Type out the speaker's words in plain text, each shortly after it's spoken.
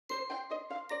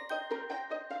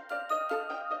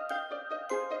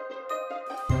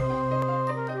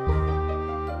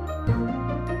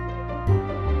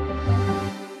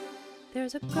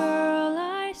There's a girl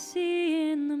I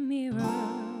see in the mirror.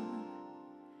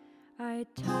 I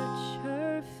touch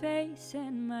her face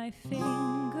and my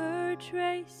finger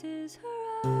traces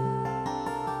her eye.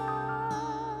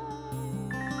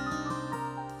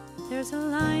 There's a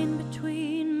line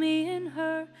between me and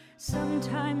her.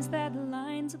 Sometimes that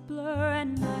line's a blur,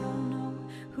 and I don't know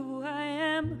who I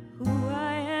am, who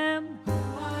I am.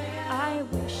 I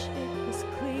wish it was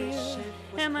clear.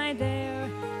 Am I there?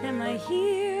 Am I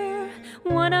here?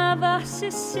 One of us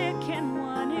is sick and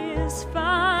one is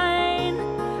fine.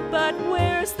 But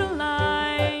where's the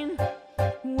line?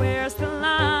 Where's the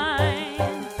line?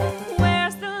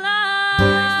 Where's the line?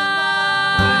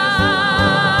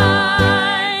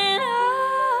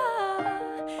 Ah,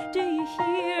 do you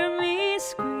hear me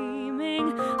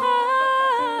screaming?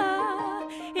 Ah,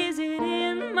 is it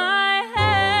in my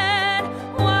head?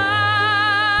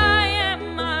 Why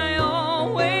am I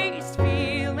always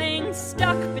feeling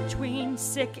stuck between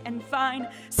sick and fine?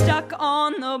 Stuck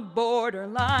on the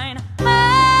borderline.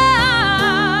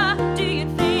 Do you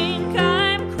think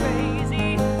I'm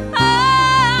crazy?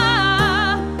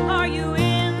 Are you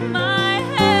in my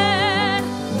head?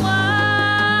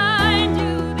 Why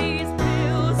do these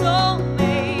pills all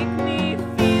make me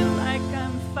feel like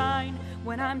I'm fine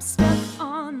when I'm stuck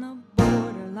on the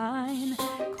borderline?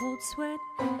 Cold sweat,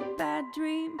 bad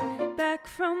dream, back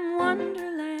from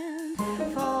Wonderland.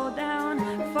 Fall down,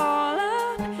 fall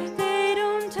up, they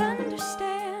don't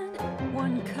understand.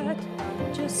 One cut,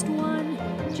 just one,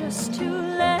 just to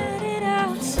let it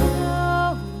out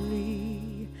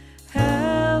slowly.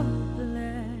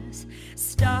 Helpless,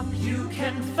 stop, you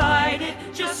can fight it.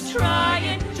 Just try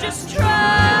it, just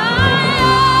try.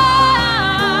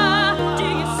 Do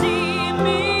you see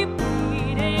me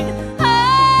bleeding?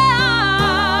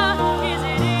 Is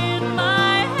it in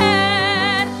my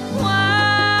head?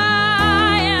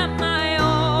 Why am I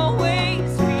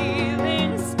always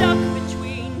feeling stuck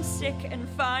between sick and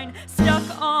fine? Stuck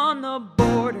on the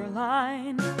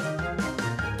borderline.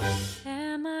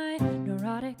 Am I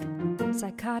neurotic,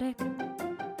 psychotic,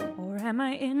 or am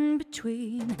I in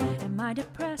between? Am I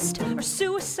depressed or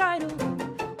suicidal,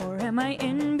 or am I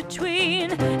in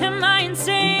between? Am I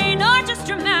insane or just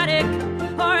dramatic,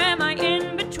 or am I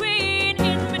in between?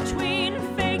 In between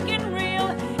fake and real,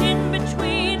 in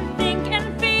between think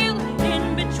and feel,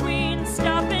 in between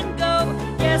stop and go,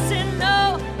 yes and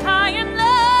no, high and low.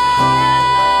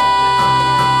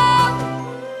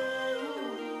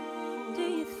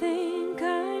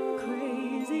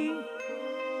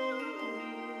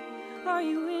 Are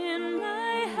you in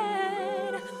my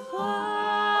head?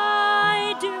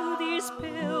 Why do these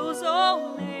pills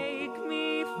all make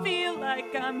me feel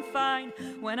like I'm fine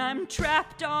when I'm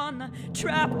trapped on the,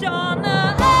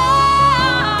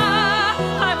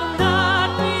 I